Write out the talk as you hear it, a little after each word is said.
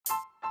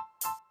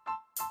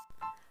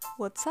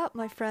What's up,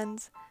 my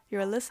friends?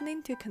 You're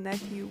listening to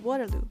Connect U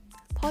Waterloo,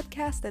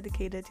 podcast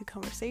dedicated to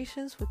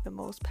conversations with the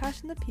most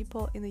passionate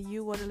people in the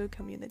U Waterloo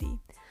community.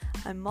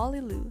 I'm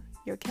Molly Liu,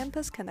 your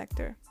campus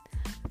connector.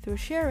 Through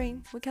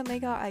sharing, we can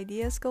make our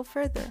ideas go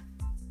further.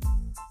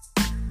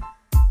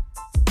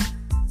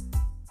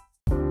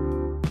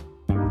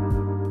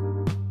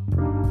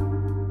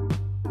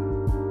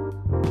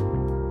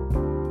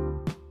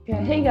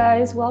 Hey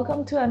guys,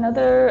 welcome to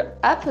another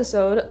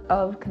episode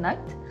of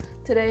Connect.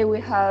 Today we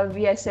have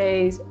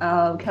VSA's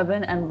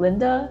Kevin and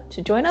Linda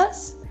to join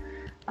us.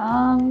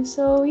 Do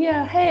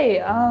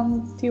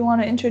you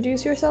want to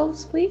introduce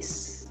yourselves,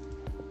 please?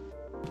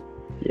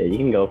 Yeah, you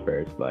can go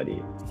first,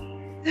 buddy.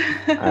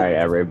 All right,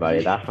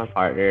 everybody, that's my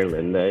partner,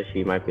 Linda.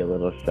 She might be a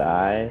little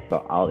shy,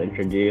 so I'll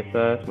introduce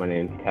us. My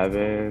name's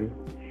Kevin.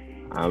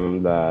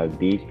 I'm the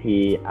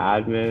VP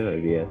admin of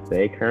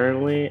VSA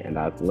currently, and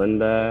that's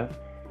Linda.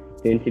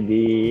 Soon to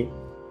be.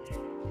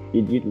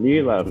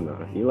 You let them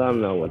know. You let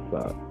them know what's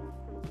up.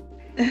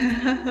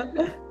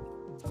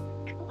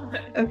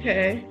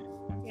 Okay,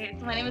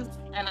 so my name is,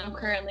 and I'm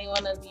currently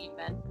one of the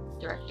event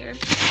directors.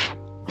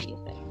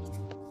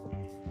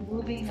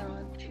 Moving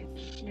on to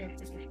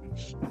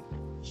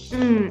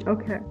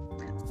okay.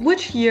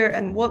 Which year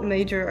and what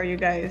major are you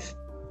guys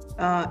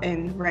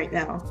in right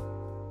now?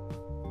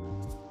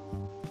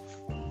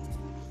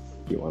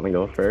 Do you want to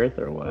go first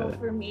or what?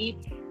 for me.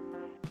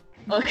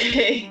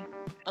 Okay,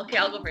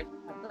 I'll go first.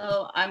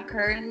 So I'm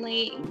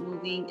currently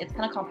moving. It's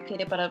kind of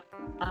complicated, but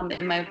I'm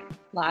in my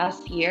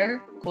last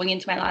year, going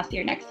into my last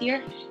year next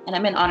year, and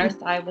I'm in honors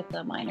side with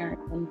a minor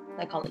in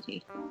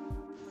psychology.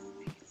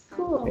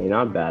 Cool. Hey,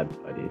 not bad,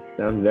 buddy.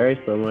 Sounds very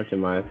similar to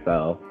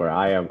myself, where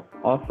I am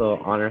also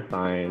honor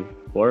sign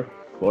for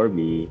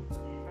 4B,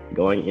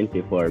 going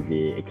into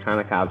 4B. It kind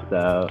of caps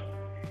out.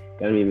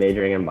 Gonna be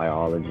majoring in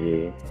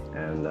biology,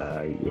 and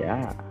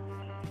yeah.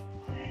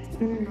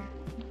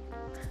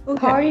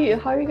 Okay.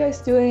 How are you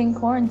guys doing in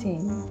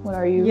quarantine? What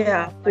are you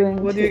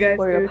doing what do you guys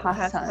for do your to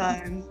pass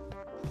time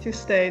to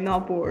stay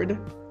not bored?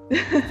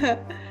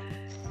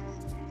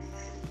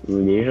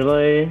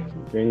 Usually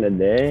during the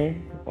day,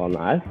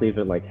 I sleep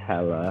at like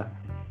hella,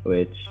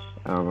 which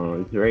I don't know,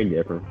 it's very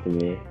different to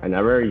me. I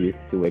never used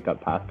to wake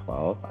up past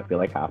 12. I feel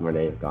like half my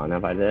day is gone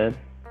if I did.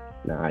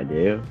 Now I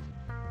do.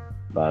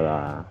 But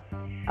I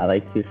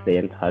like to stay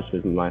in touch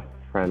with my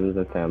friends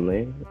and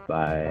family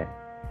by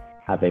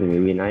having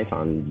movie nights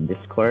on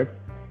Discord.gg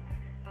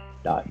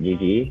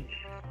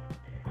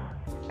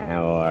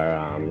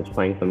or just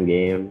playing some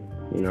games.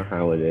 You know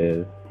how it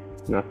is.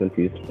 Nothing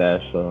too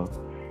special.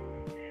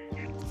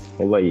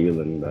 What about you,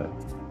 Linda?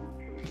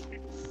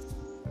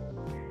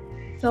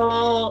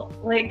 So,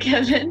 like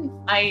Kevin,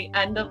 I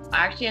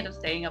actually end up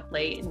staying up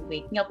late and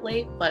waking up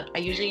late, but I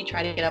usually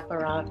try to get up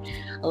around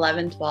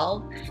 11,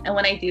 12. And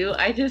when I do,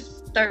 I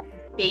just start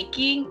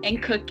baking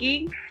and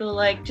cooking. So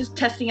like just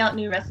testing out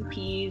new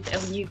recipes,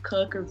 and when you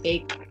cook or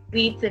bake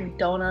sweets and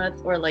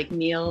donuts or like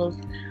meals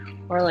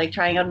or like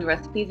trying out new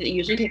recipes, it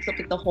usually takes up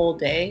like the whole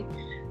day.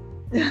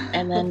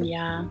 And then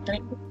then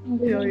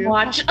I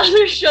watch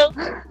other shows.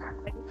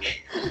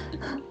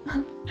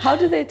 How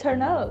do they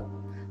turn out?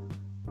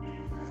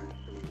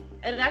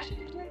 It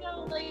actually turned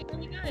out like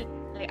really good.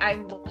 Like I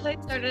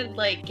started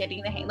like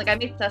getting the hang. Like I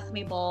made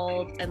sesame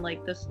balls and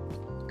like this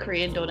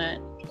Korean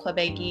donut,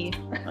 kwebegi.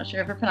 I'm not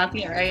sure if I'm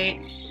pronouncing it right,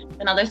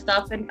 and other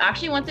stuff. And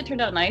actually, once it turned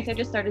out nice, I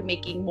just started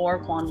making more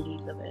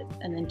quantities of it,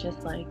 and then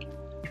just like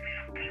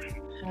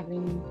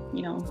having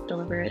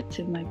deliver it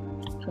to my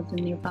cousin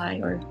nearby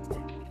or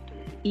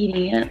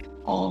eating it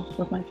all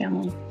with my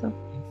family. So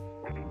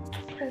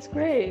that's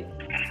great.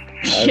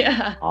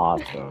 That's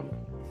awesome.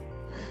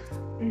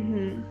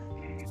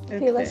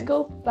 Okay, let's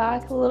go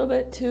back a little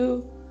bit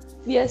to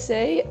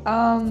VSA.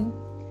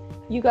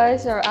 You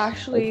guys are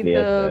actually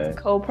the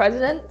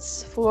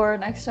co-presidents for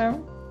next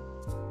term,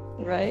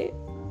 right?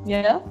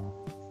 Yeah?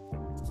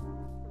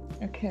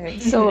 Okay,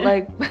 so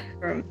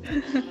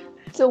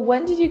so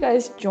when did you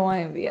guys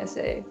join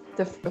VSA?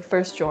 The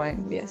first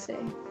join VSA?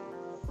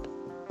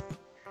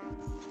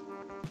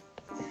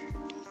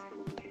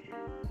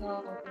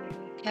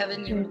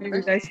 Kevin,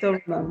 you guys still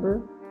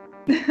remember?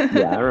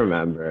 Yeah, I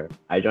remember.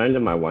 I joined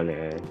in my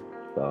 1A,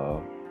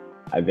 so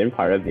I've been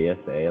part of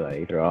VSA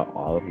like throughout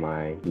all of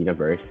my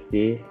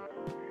university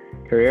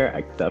career,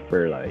 except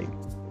for like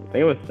I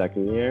think it was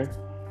second year.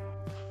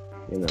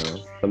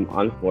 Some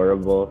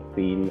unaffordable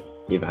scene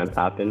events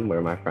happened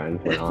where my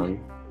friends were on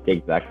the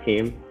exec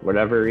team,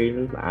 whatever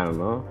reasons, I don't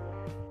know.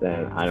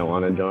 Then I don't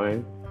want to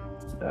join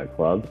the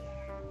club,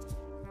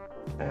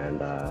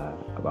 and I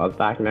was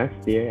back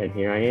next year, and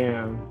here I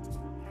am.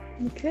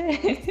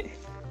 Okay.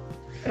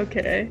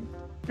 Okay.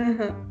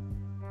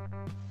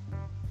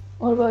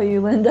 What about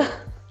you, Linda?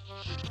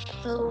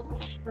 So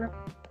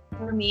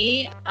for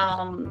me,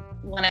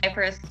 when I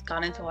first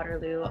got into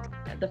Waterloo,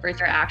 the first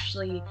year I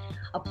actually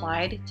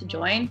applied to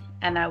join,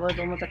 and I was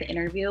almost at the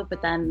interview,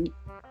 but then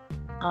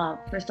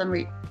for some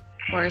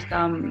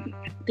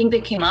things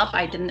that came up,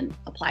 I didn't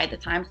apply at the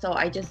time, so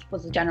I just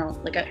was a general,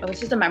 I was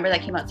just a member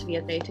that came out to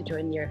VSA to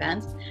join their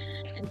events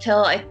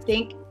until I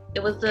think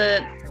it was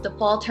the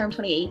fall term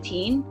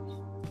 2018.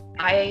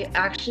 I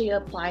actually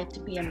applied to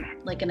be an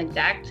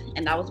exec,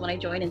 and that was when I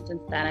joined. And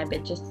since then, I've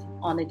been just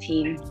on the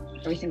team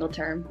every single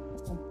term.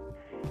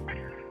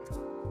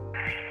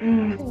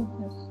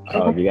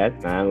 Oh, if you guys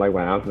man, like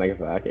when I was an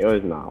exec, it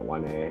was not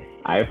 1A.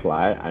 I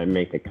applied, I didn't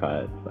make the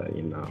cut, but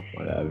you know,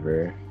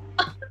 whatever.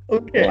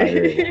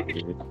 Okay.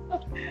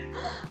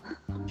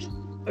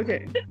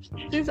 Okay.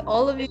 Since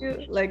all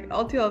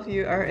two of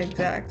you are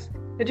execs,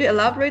 could you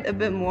elaborate a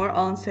bit more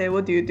on, say,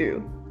 what do you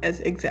do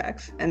as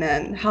execs, and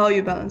then how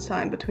you balance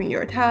time between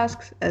your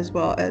tasks as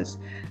well as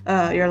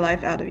your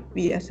life out of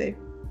VSA?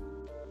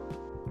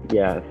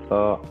 Yeah,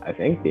 so I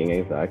think being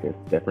exec is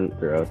different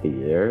throughout the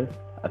years.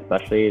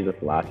 Especially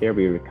this last year,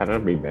 we kind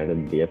of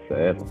rebranded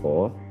VSA as a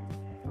whole.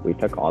 We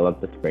took all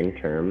of the spring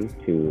term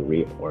to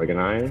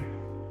reorganize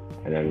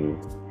and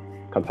then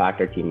compact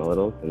our team a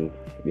little, since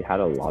we had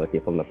a lot of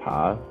people in the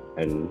past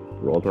and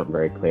roles weren't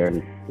very clear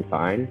and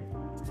defined.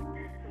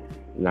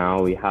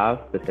 Now we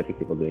have specific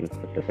people doing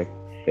specific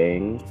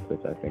things,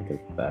 which I think is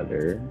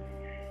better.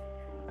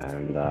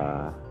 And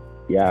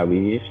yeah, we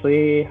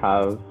usually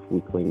have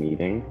weekly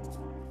meetings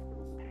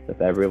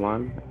with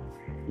everyone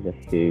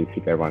just to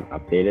keep everyone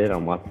updated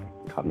on what's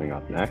coming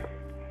up next.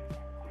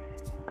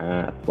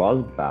 As well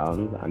as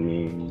balance, I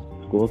mean,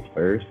 school's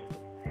first.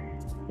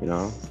 You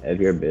know, if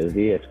you're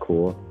busy, it's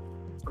cool.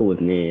 It's cool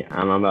with me. I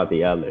don't know about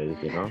the others,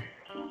 you know?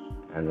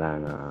 And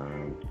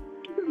then,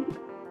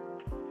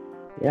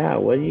 yeah,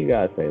 what do you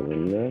guys say,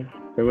 Linda?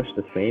 Pretty much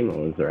the same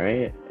ones,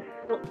 right?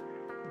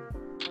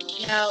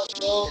 Yeah,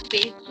 well,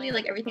 basically,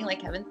 like everything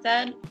like Kevin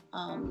said,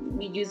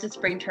 we used the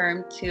spring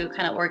term to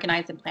kind of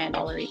organize and plan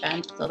all our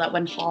events so that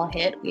when fall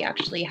hit, we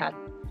actually had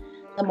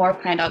them more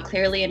planned out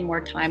clearly and more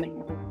time and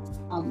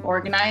more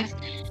organized.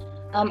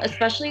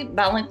 Especially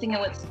balancing it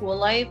with school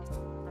life.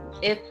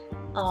 If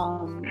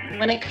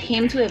when it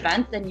came to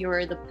events and you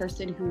were the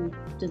person who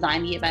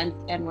designed the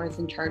events and was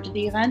in charge of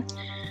the events,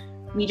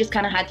 we just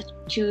kind of had to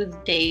choose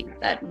days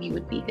that we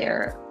would be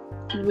there.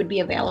 We would be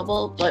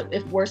available, but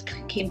if worst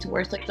came to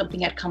worst, like something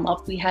had come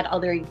up, we had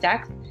other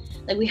execs,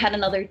 like we had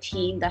another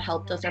team that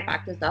helped us or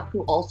backed us up,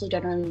 who also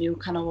generally knew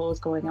kind of what was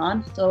going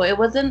on. So it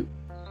wasn't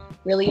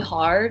really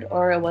hard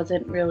or it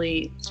wasn't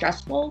really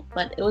stressful,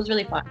 but it was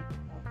really fun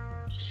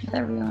with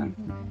everyone.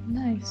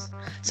 Nice.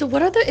 So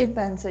what are the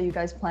events that you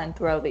guys plan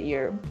throughout the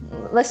year?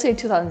 Let's say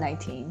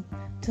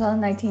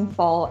 2019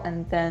 fall,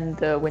 and then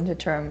the winter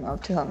term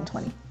of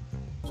 2020.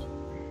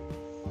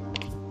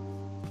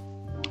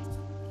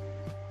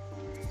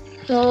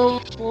 So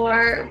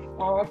for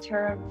fall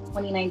term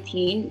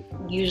 2019,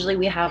 usually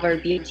we have our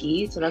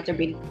BOT, so that's our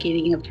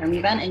beginning of term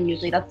event, and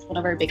usually that's one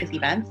of our biggest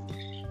events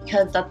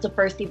because that's the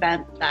first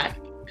event that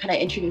kind of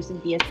introduces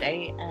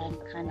VSA and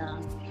kind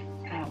of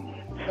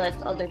lets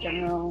other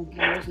general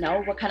members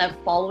know what kind of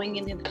following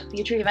in the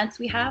future events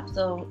we have.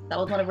 So that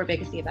was one of our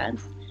biggest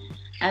events.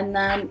 And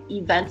then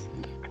events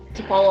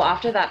to follow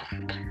after that,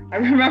 I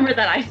remember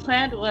that I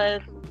planned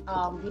was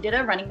we did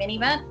a Running Man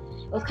event.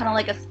 It was kind of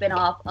like a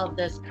spin-off of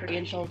this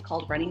Korean show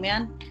called Running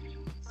Man.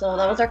 So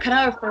that was our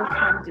first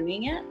time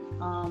doing it.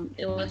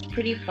 It was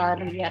pretty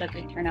fun and we had a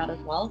good turnout as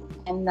well.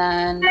 And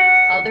then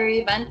other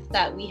events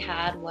that we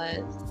had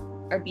was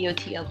our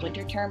BOT of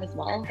winter term as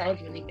well. That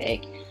was really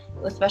big,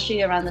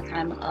 especially around the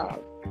time of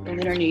the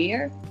Lunar New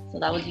Year. So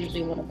that was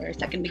usually one of our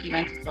second big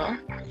events as well.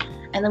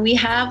 And then we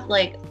have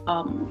like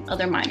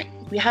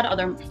we had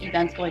other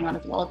events going on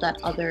as well that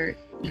other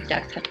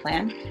execs had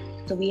planned.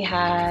 So we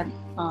had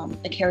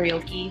a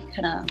karaoke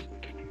kind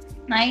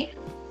of night.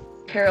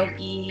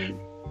 Karaoke,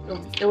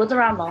 it was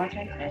around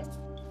Valentine's Day.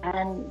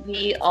 And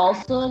we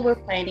also were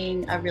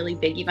planning a really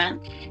big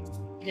event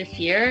this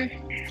year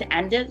to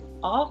end it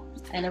off.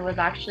 And it was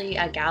actually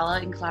a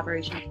gala in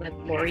collaboration with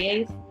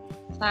Laurier's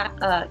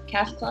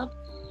cast club.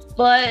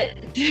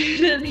 But due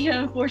to the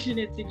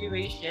unfortunate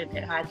situation,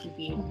 it had to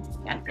be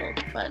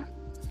canceled. But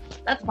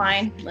that's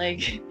fine.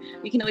 Like,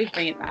 we can always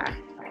bring it back.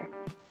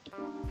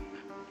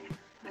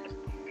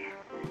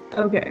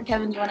 Okay.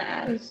 Kevin, do you want to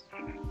add?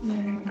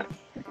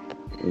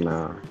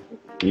 No.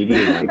 You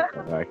didn't like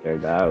the director.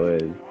 That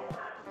was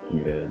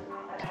good.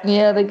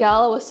 Yeah, the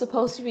gala was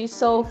supposed to be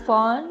so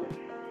fun,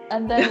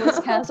 and then it was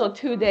canceled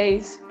 2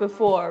 days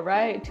before,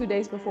 right? 2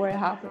 days before it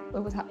happened.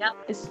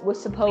 It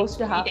was supposed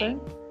to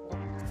happen.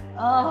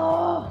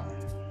 Oh.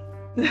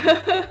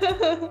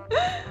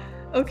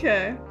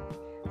 Okay.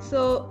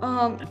 So,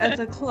 as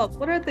a club,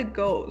 what are the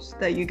goals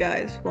that you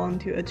guys want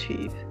to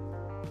achieve?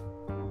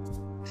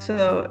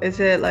 So,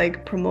 is it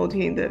like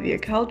promoting the VIA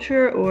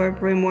culture or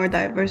bring more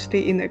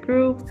diversity in the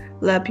group,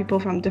 let people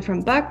from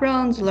different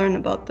backgrounds learn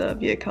about the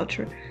VIA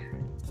culture?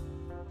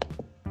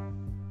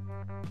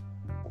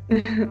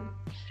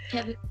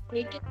 Kevin,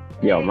 take it.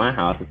 Yo, my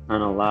house is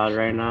kind of loud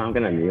right now. I'm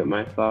gonna mute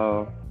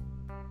myself.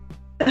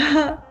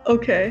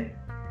 Okay.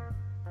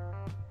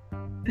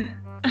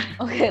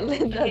 Okay,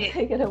 Linda,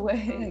 take it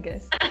away, I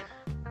guess.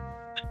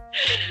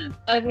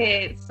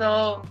 Okay,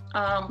 so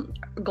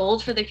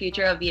goals for the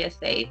future of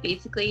VSA,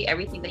 basically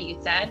everything that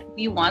you said.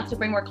 We want to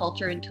bring more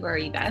culture into our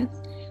events,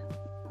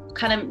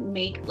 kind of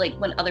make like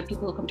when other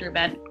people who come to your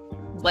event,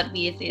 what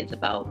VSA is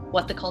about,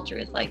 what the culture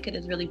is like. It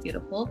is really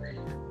beautiful,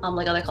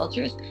 like other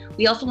cultures.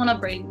 We also want to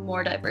bring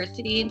more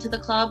diversity into the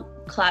club,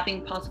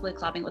 possibly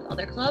collabing with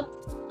other clubs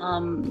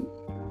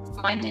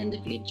in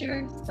the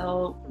future. So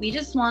we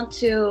just want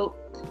to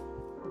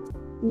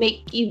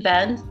make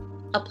events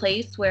a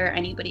place where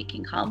anybody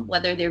can come,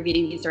 whether they're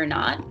Vietnamese or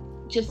not.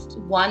 Just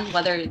one,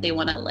 whether they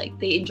want to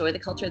they enjoy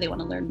the culture, they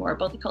want to learn more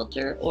about the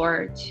culture,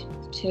 or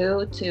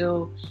two,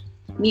 to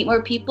meet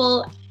more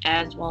people,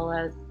 as well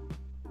as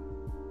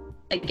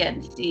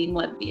again seeing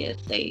what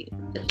VSA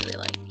is really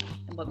like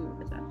and what we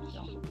represent.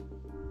 So,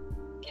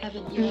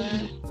 Kevin,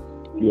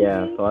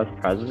 Yeah, so as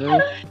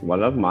president,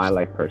 one of my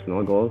like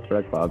personal goals for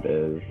the club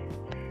is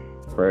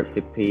for it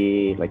to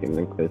be like an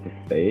inclusive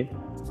space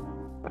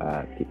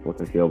that people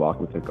can feel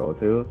welcome to go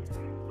to.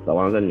 So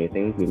one of the new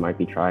things we might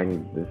be trying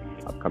this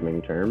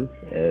upcoming term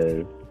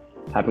is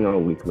having a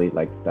weekly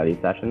like study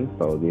session.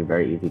 So it'll be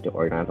very easy to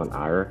organize on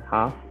our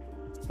half,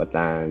 but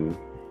then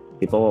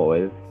people will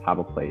always have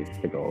a place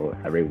to go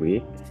every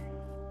week.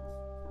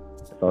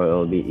 So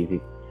it'll be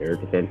easier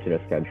to fit into the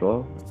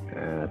schedule,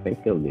 and I think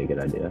it'll be a good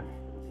idea.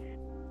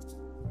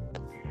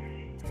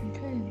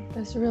 Okay,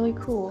 that's really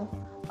cool.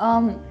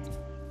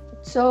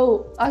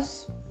 So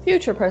as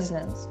future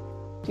presidents,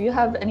 do you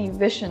have any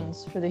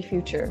visions for the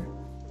future?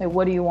 Like,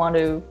 what do you want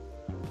to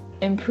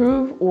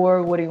improve,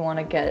 or what do you want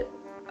to get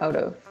out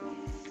of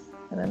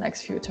in the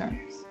next few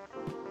terms?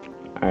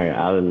 All right,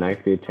 out of the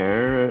next few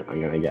terms,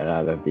 I'm gonna get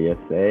out of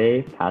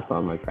VSA, pass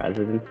on my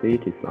presidency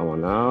to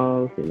someone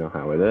else. You know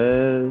how it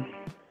is.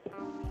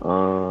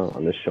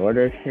 On the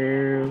shorter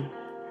term,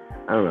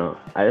 I don't know.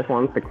 I just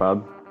want the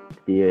club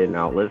to be an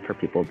outlet for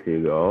people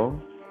to go.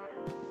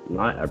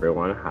 Not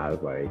everyone has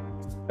like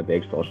a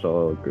big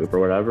social group or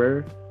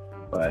whatever,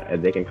 but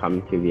if they can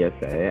come to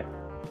VSA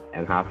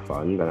and have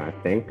fun, then I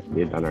think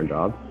we've done our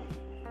job.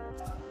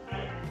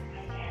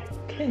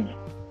 Okay.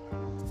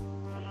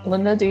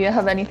 Linda, do you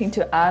have anything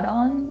to add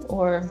on,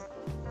 or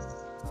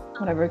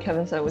whatever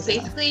Kevin said was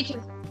basically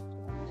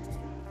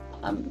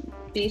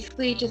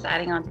just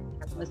adding on to what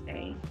Kevin was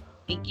saying,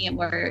 making it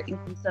more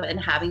inclusive and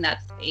having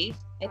that space.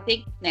 I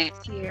think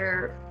next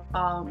year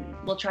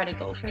we'll try to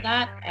go for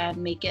that and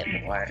make it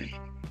more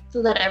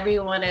so that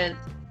everyone is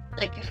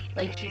like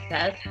she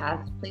says, has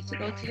a place to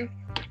go to.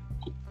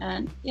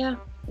 And yeah,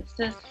 it's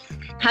just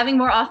having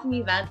more awesome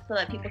events so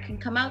that people can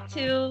come out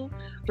to,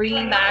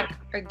 bringing back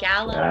our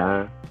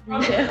gala.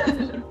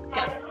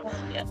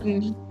 Yeah.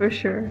 For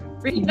sure.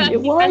 Bringing back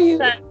Why are you?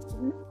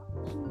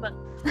 But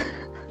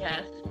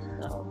yes.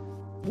 So.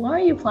 Why are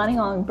you planning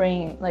on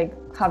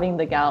having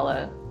the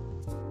gala?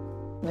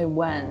 Like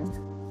when?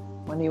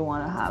 When do you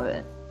want to have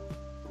it?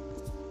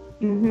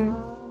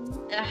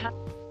 I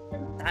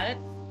haven't said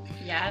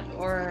yet,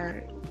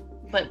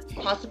 but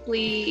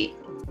possibly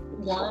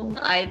one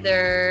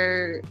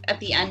either at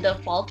the end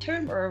of fall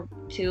term or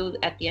two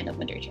at the end of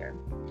winter term.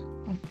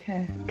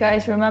 Okay,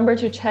 guys, remember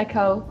to check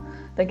out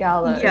the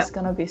gala. Yeah. It's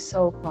gonna be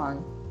so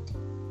fun.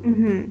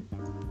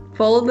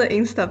 Follow the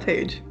Insta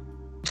page.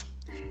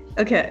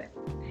 Okay,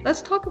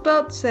 let's talk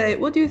about,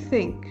 what do you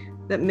think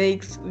that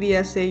makes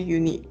VSA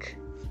unique?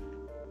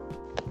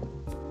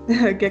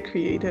 Get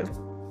creative.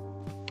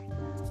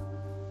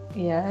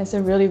 Yeah, it's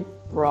a really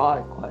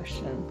broad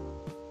question.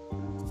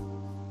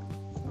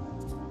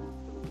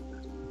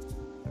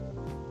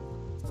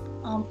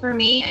 For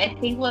me, I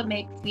think what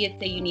makes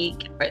VSA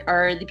unique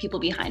are the people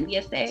behind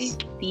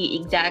VSA,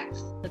 the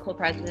execs, the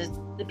co-presidents,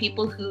 the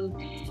people who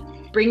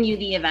bring you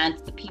the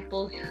events, the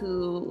people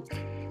who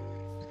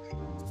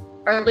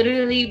are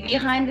literally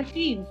behind the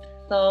scenes.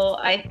 So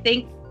I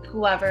think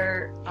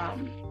whoever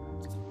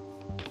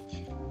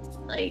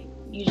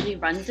usually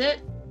runs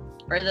it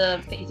are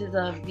the faces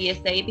of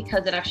VSA,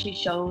 because it actually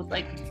shows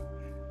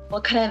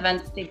what kind of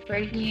events they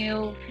bring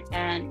you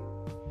and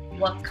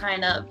what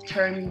kind of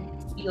term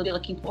you'll be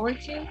looking forward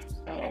to.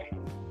 So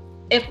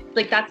if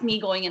that's me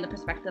going in the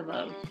perspective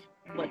of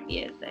what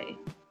VSA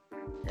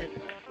is.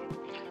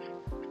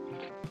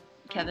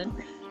 Kevin?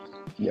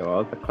 Yo,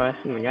 what was the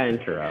question? I got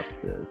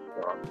interrupted.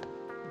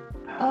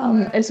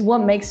 It's what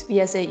makes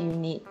VSA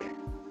unique,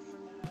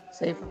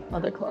 say from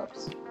other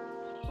clubs.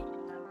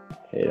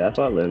 Hey, that's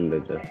what Linda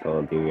just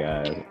told you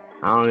guys.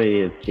 I don't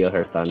need to steal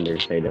her thunder,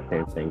 say the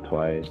same thing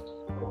twice.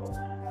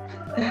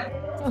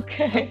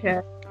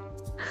 Okay.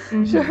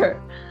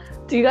 Sure.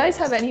 Do you guys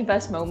have any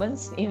best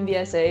moments in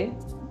VSA?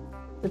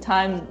 The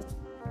time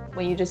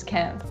when you just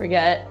can't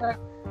forget? Yeah.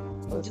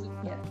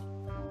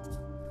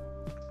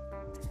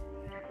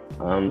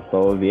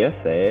 So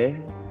VSA,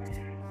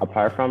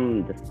 apart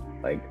from just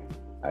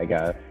I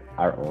guess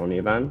our own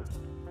events,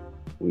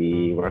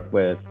 we work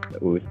with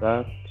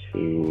UWVSA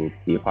to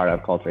be part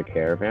of Culture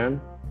Caravan,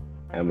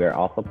 and we're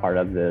also part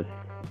of this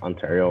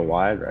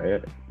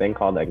Ontario-wide thing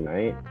called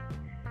Ignite,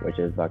 which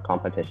is a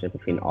competition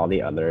between all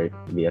the other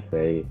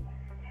VSA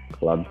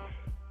clubs,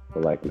 so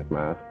like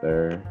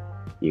McMaster,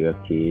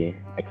 UFT,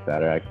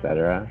 etc.,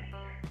 etc.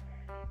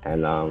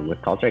 And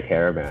with Culture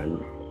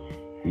Caravan,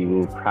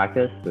 you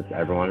practice with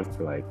everyone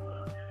for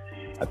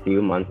a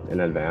few months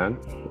in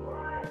advance,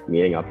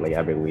 meeting up like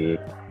every week.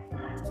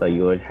 So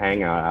you would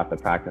hang out after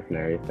practice and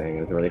everything.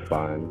 It was really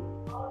fun.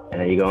 And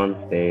then you go on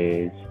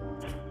stage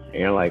and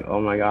you're like, oh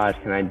my gosh,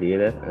 can I do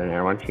this? And then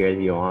everyone cheers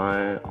you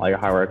on. All your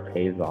hard work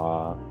pays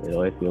off. It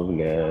always feels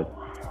good.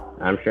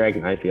 I'm sure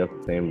Ignite feels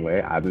the same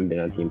way. I haven't been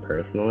on a team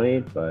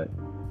personally, but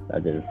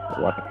that is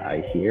what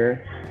I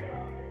hear.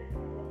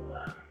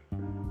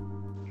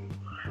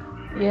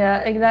 Yeah,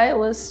 Ignite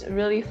was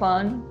really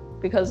fun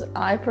because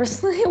I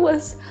personally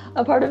was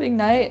a part of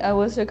Ignite. I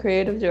was a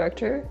creative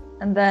director,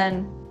 and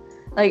then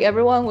like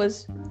everyone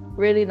was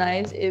really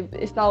nice.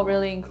 It felt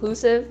really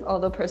inclusive,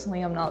 although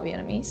personally I'm not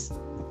Vietnamese.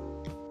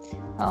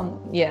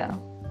 Yeah.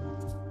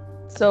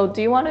 So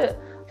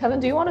Kevin,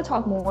 do you want to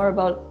talk more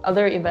about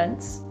other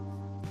events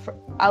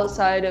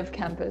outside of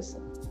campus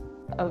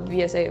of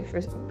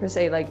VSA per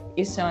se, like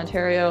Eastern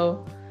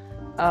Ontario,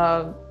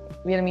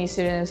 Vietnamese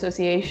Student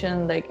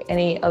Association, like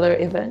any other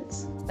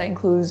events that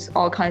includes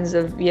all kinds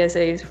of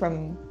VSAs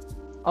from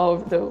all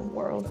over the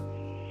world?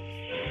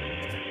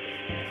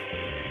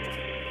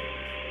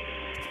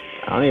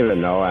 I don't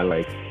even know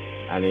like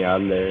any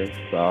others,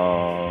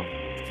 so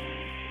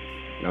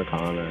no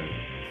comment.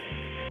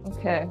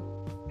 Okay.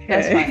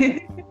 That's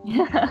fine.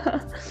 Yeah.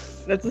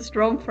 That's a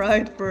strong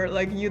pride for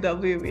like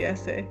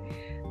UWVSA.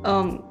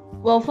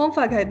 Well, fun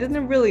fact, I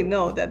didn't really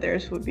know that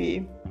theirs would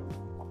be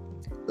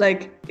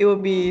like, it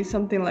would be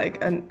something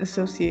like an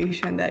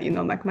association that,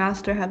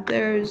 McMaster had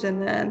theirs,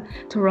 and then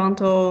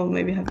Toronto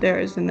maybe have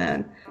theirs. And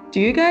then do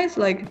you guys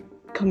like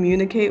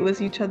communicate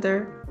with each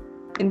other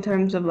in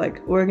terms of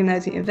like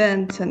organizing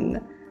events? And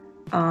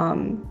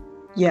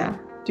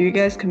do you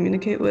guys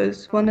communicate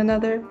with one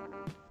another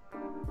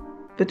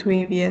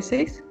between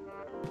VSAs?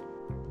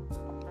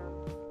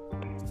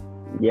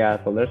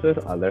 Yeah, so there's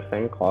this other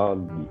thing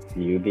called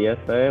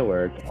UWVSA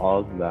where it's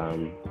all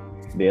the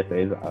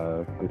VSAs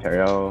of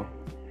Ontario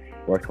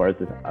work towards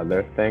this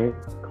other thing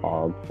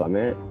called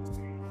Summit.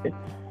 It's,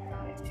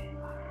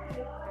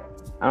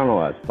 I don't know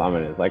what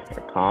Summit is, like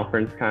a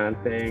conference kind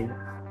of thing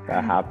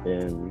that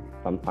happens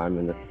sometime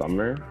in the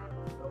summer.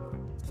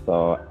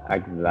 So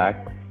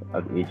execs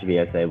of each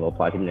VSA will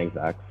apply to be an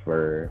exec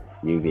for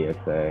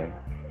UWVSA,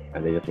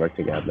 and they just work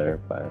together,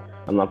 but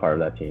I'm not part of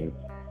that team.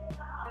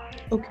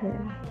 Okay.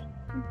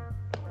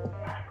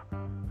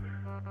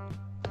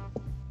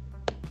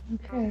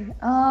 Okay.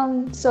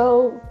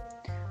 So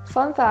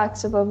fun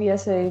facts about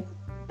VSA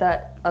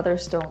that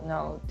others don't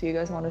know. Do you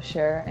guys want to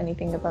share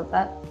anything about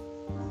that?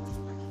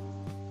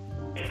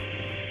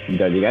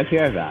 Do you guys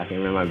hear a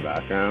vacuum in my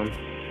background?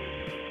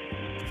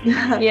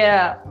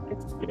 Yeah.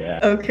 Yeah.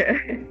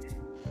 Okay.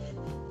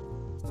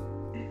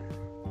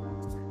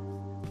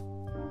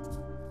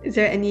 Is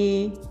there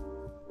any...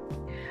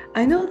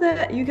 I know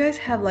that you guys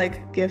have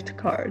like gift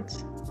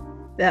cards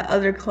that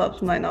other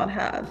clubs might not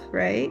have,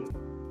 right?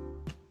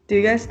 Do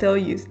you guys still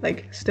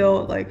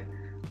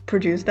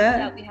produce that?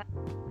 Yeah, we have.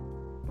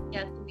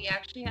 Yes, we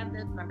actually have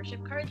this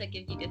membership card that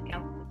gives you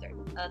discounts at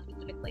certain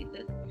specific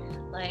places,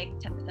 like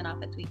 10%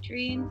 off at Sweet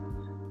Dreams,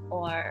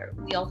 or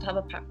we also have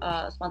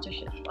a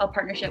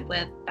partnership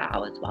with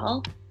BOW as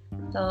well.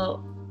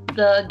 So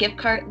the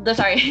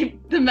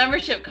the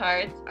membership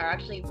cards are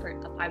actually for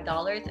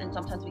 $5, and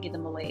sometimes we give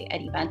them away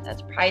at events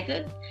as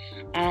prizes.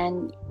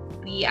 And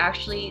we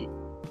actually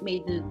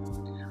made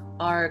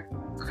our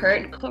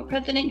current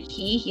co-president,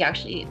 he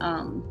actually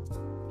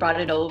brought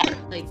it over.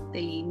 Like,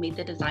 they made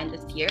the design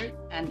this year,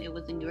 and it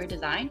was a newer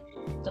design,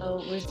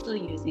 so we're still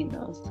using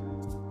those.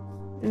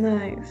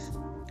 Nice.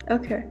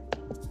 Okay.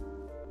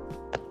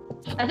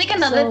 I think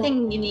another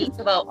thing unique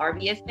about our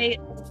VSA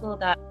is also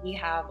that we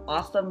have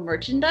awesome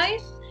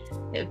merchandise.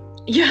 If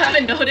you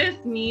haven't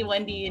noticed, me,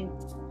 Wendy,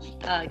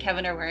 and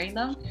Kevin are wearing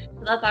them,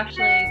 so that's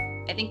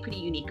actually, I think, pretty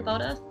unique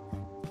about us.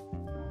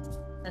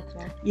 That's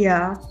all.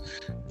 Yeah.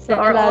 So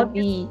our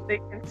audience,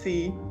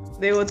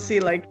 they would see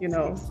like,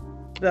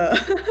 the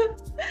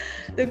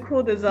the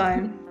cool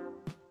design.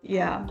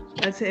 Yeah,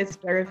 I'd say it's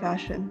very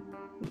fashion.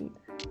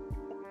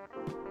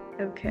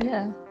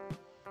 Okay.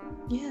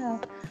 Yeah.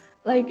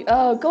 Like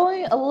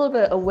going a little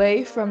bit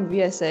away from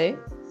VSA,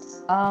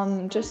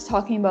 just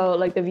talking about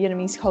like the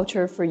Vietnamese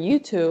culture for you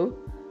two.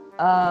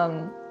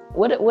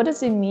 What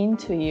does it mean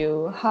to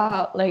you?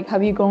 How, like,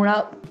 have you grown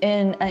up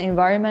in an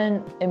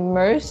environment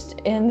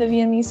immersed in the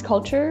Vietnamese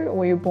culture?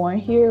 Were you born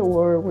here,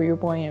 or were you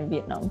born in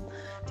Vietnam?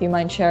 Do you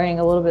mind sharing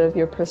a little bit of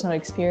your personal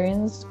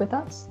experience with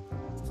us?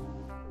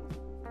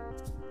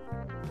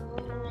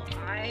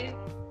 I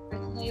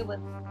personally was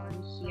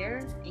born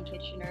here in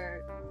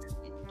Kitchener,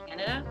 in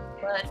Canada,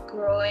 but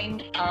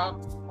growing up,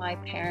 my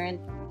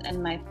parents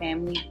and my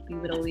family, they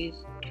would always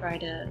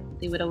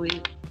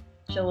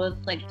show us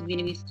like the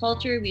Vietnamese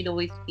culture. We'd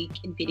always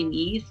speak in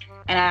Vietnamese,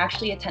 and I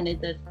actually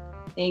attended this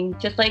thing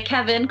just like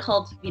Kevin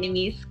called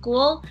Vietnamese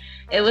school.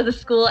 It was a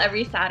school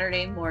every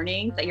Saturday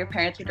mornings that your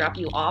parents would drop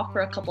you off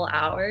for a couple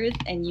hours,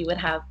 and you would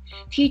have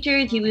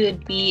teachers. You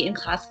would be in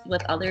class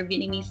with other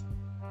Vietnamese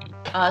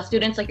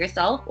students like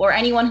yourself, or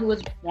anyone who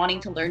was wanting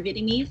to learn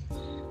Vietnamese.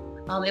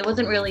 It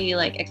wasn't really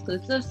like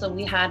exclusive, so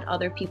we had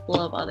other people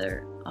of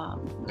other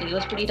It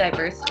was pretty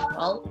diverse as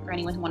well for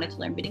anyone who wanted to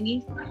learn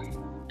Vietnamese.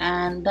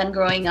 And then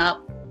growing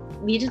up,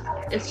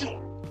 it's just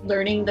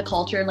learning the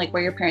culture and like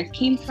where your parents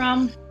came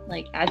from,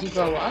 like as you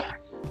grow up.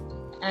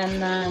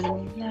 And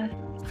then yeah,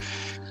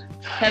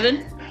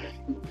 Kevin.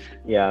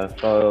 Yeah,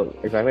 so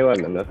exactly what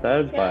Linda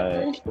said,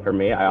 but for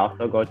me, I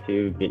also go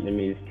to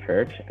Vietnamese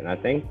church, and I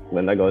think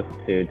Linda goes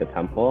to the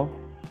temple.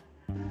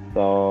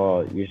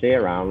 So usually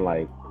around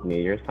like New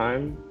Year's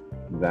time,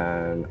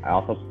 then I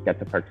also get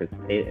to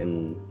participate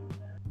in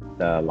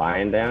the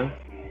lion dance.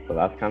 So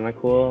that's kind of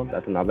cool.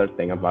 That's another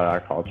thing about our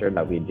culture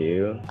that we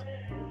do.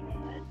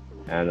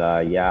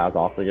 And yeah, I was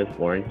also just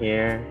born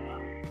here,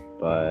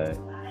 but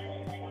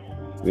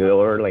we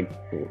were like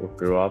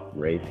grew up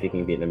raised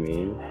speaking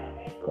Vietnamese,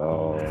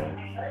 so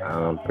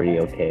I'm pretty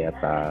okay at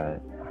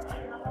that.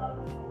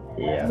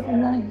 Yeah. Oh,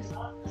 nice.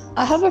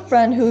 I have a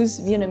friend who's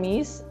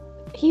Vietnamese.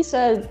 He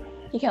said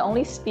he can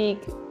only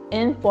speak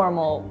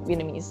informal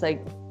Vietnamese,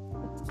 like,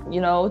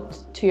 you know,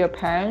 to your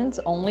parents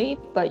only,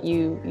 but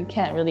you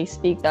can't really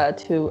speak that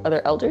to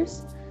other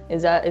elders.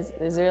 Is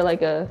there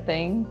like a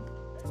thing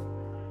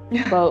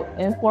about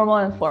informal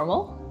and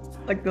formal?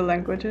 Like the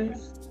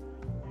languages?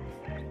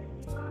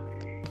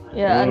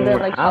 Yeah, and then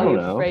like I how don't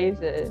you know.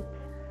 phrase it.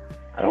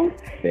 I don't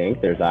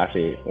think there's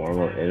actually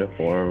formal,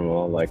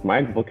 informal. Like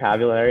my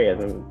vocabulary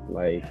isn't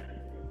like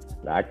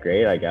that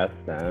great, I guess,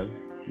 then.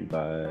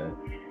 But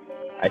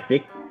I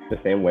speak the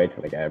same way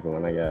to like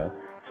everyone, I guess.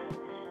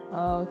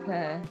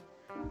 Okay.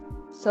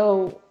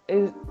 So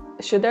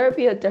should there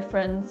be a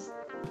difference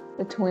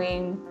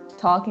between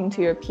talking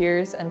to your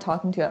peers and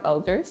talking to your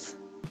elders?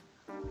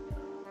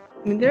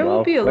 I mean, there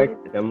will be a like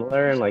little bit.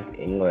 similar in like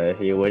English.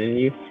 You wouldn't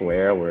use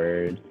swear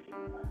words,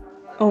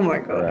 Oh my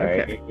god,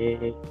 right?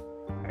 okay.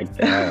 I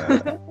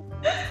guess.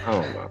 I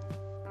don't know.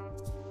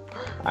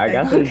 I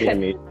guess in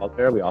Vietnamese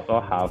culture, we also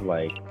have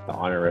like the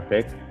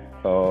honorifics.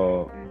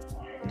 So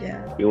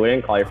Yeah. you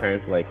wouldn't call your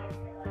parents like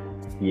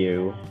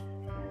you,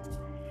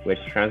 which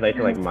translates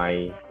to like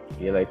my.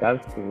 You're like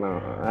that's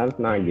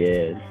not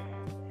good.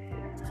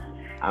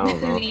 I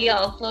don't know. Me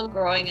also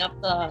growing up,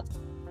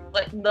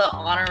 the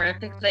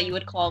honorifics that you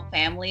would call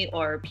family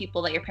or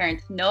people that your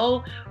parents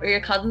know or your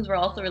cousins were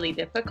also really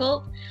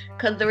difficult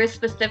because there were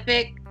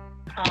specific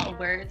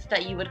words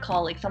that you would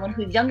call like someone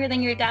who's younger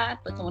than your dad,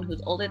 but someone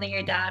who's older than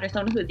your dad, or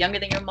someone who's younger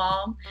than your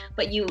mom.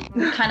 But you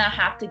kind of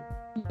have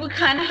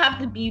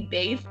to be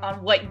based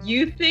on what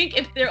you think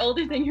if they're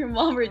older than your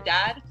mom or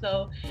dad.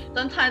 So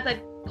sometimes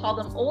I'd call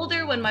them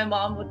older when my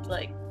mom would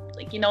like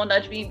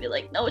nudge me and be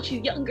like, no,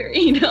 she's younger,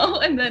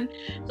 and then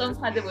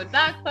sometimes it would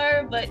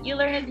backfire, but you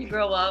learn as you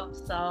grow up,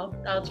 so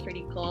that was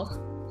pretty cool.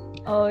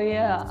 Oh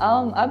yeah.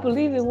 I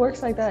believe it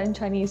works like that in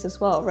Chinese as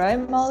well, right,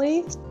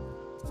 Molly?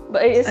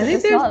 But I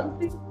think it's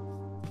not.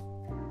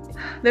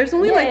 There's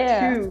only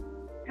Yeah. two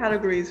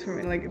categories for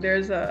me. Like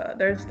there's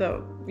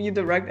the you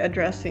direct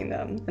addressing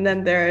them, and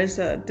then there is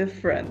a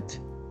different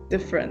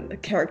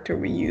character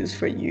we use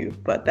for you,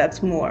 but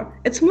it's more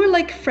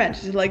like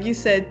French. It's like you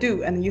say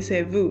do and you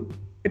say vous.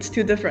 It's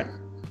too different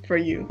for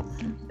you.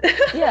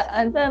 Yeah,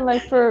 and then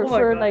like for Oh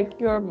my God. like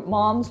your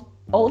mom's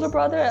older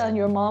brother and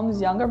your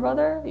mom's younger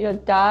brother, your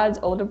dad's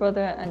older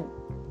brother and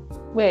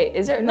wait,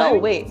 is there no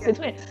wait,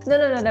 between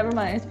no, never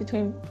mind. It's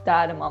between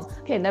dad and mom.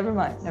 Okay, never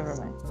mind.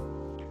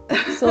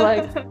 So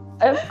like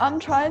if I'm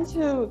trying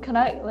to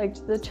connect like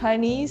the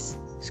Chinese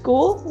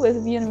school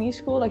with Vietnamese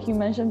school, like you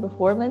mentioned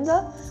before,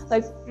 Linda,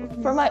 like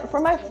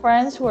for my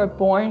friends who were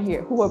born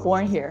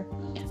here,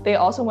 they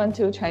also went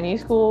to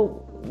Chinese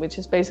school, which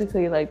is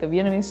basically like the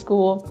Vietnamese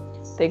school.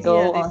 They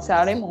go on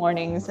Saturday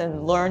mornings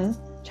and learn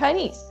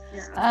Chinese,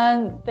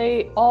 and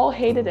they all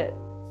hated it.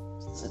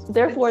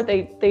 Therefore,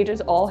 they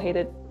just all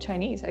hated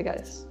Chinese, I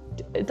guess.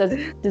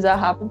 Does that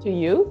happen to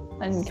you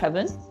and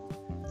Kevin?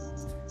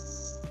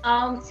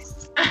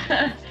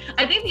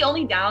 I think the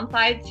only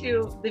downside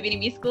to the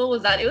Vietnamese school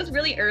was that it was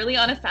really early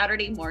on a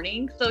Saturday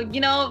morning. So,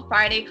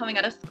 Friday coming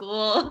out of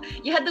school,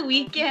 you had the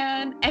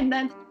weekend, and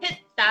then hit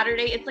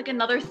Saturday, it's like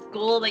another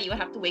school that you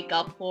have to wake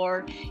up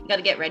for. You got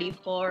to get ready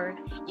for.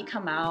 You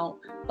come out.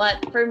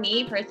 But for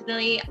me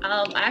personally,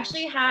 I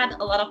actually had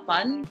a lot of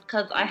fun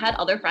because I had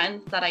other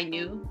friends that I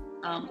knew,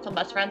 some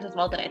best friends as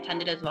well that I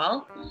attended as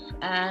well.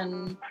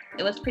 And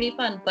it was pretty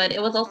fun. But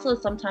it was also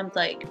sometimes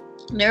like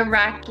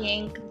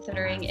nerve-wracking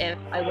considering if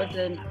I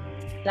wasn't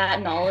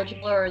that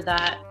knowledgeable or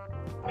that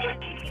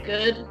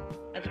good,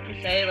 as you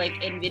could say,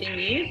 like in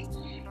Vietnamese.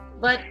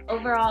 But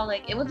overall,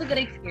 like it was a good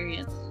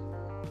experience.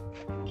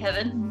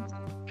 Kevin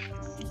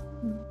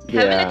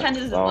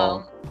attended as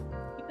well.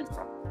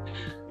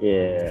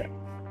 Yeah,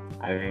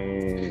 I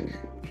mean,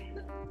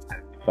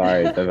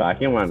 sorry, the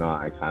vacuum went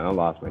on. I kind of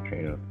lost my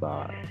train of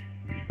thought,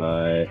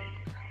 but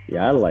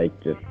yeah, I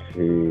liked it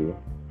too.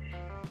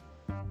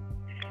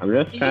 I'm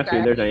just trying to see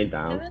if there's any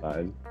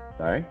downside.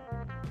 Sorry.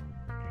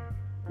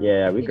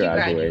 Yeah, we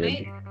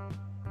graduated.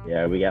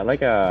 Yeah, we got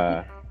like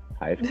a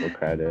high school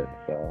credit,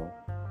 so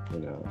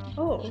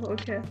Oh,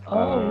 okay.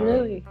 Oh,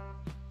 really?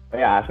 But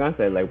yeah, I was gonna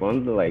say like one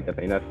of the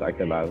thing that sucked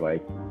about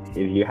like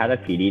if you had a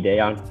PD day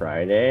on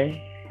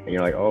Friday and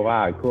you're like, oh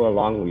wow, cool, a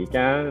long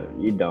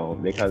weekend. You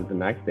don't, because the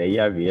next day you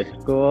have VS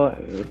school,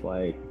 and it's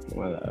like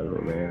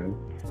whatever, man.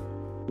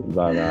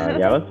 But yeah,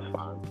 it was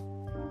fun.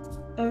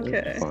 It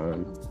Okay. was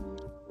fun.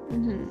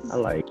 Mm-hmm. I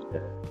liked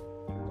it.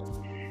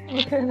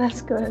 Okay,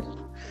 that's good.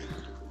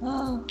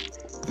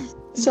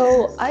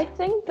 So I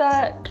think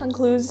that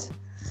concludes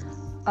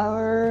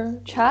our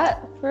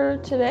chat for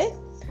today.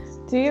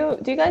 Do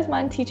you guys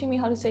mind teaching me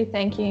how to say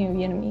thank you in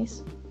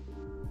Vietnamese?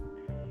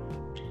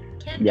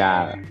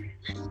 Yeah,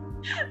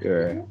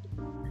 sure.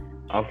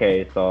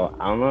 Okay, so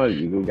I don't know if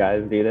you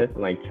guys do this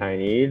in like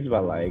Chinese,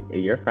 but like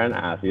if your friend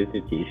asks you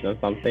to teach them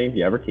something, do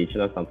you ever teach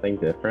them something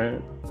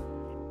different?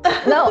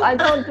 No, I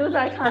don't do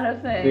that kind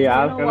of thing. See,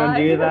 I You was know gonna why?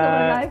 do Because I'm a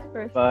that, nice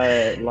person.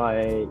 but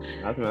like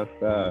that's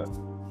messed up.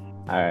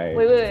 Alright.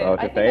 Wait. So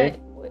I to think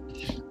say,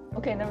 wait.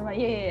 Okay, never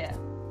mind. Yeah.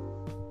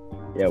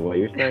 yeah, what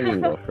you're saying, you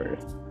can go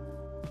first.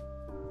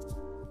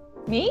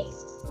 Me?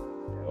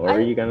 What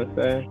were you gonna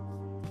say?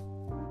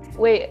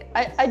 Wait,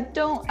 I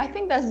don't. I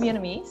think that's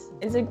Vietnamese.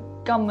 Is it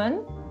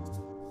gammon?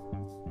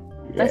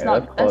 That's Yeah,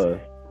 not- that's close.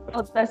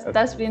 Oh,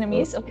 that's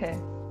Vietnamese. Okay.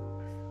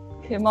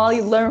 Okay,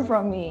 Molly, learn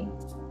from me.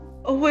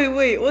 Oh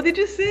wait, what did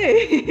you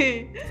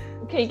say?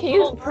 Okay, can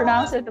you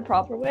pronounce it the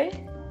proper way?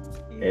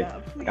 Yeah,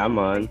 It's please. come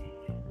on.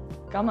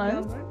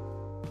 Gammon.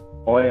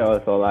 Oh yeah,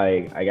 so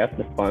like I guess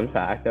the fun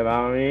fact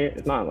about me,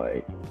 it's not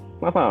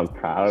something I'm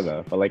proud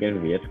of, but like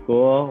in Viet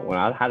school, when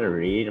I had to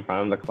read in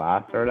front of the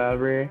class or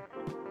whatever,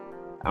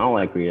 I don't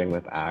like reading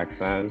with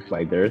accents.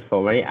 Like there's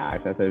so many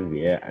accents in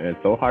Viet, and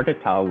it's so hard to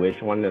tell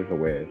which one is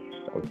which.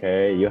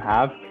 Okay, you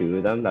have two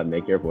of them that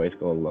make your voice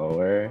go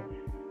lower.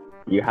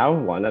 You have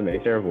one that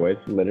makes your voice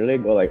literally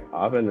go like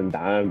up and then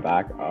down and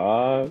back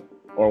up,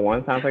 or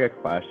one sounds like a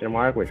question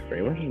mark, which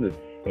pretty much is the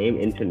same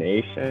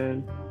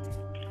intonation.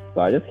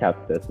 So I just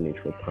kept this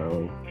neutral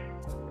tone.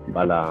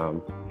 But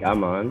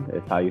gammon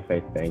is how you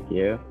say thank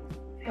you.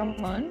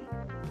 Gammon.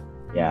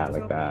 Yeah,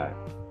 like that.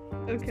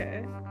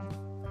 Okay.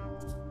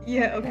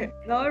 Yeah, okay.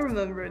 Now I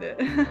remembered it.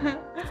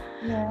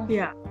 Yeah.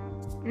 Yeah.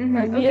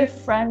 My Mhm, Viet okay.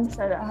 friend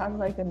said I have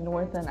like a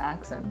northern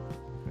accent,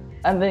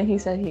 and then he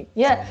said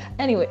yeah.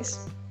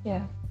 Anyways,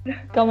 yeah.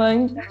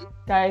 Gammon,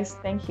 guys,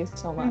 thank you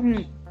so much.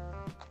 Mhm.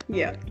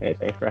 Yeah. Hey,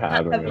 thanks for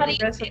having Have me. a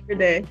good rest of your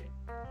day.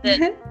 That-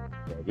 Yeah,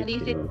 How do you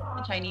say too.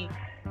 in Chinese?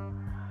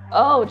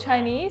 Oh,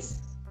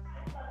 Chinese?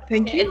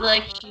 Thank It's you.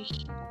 like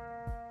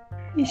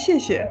谢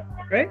谢,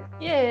 right?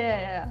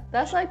 Yeah.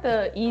 That's like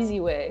the easy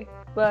way.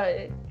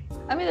 But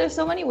I mean, there's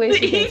so many ways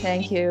to say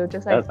thank you.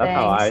 Just like That's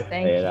how I thanks, say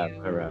thank it at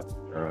you. my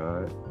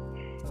restaurant.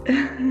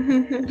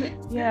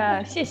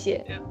 Yeah, 谢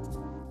谢.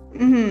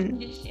 Mhm.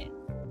 shit.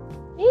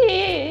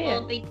 Yeah.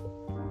 Well, thank you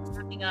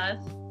for having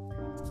us.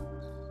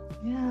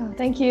 Yeah.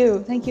 Thank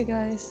you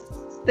guys.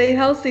 Stay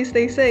healthy,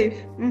 stay safe.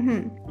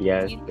 Mhm.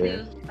 Yes, You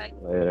yes. too. Bye.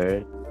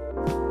 Later.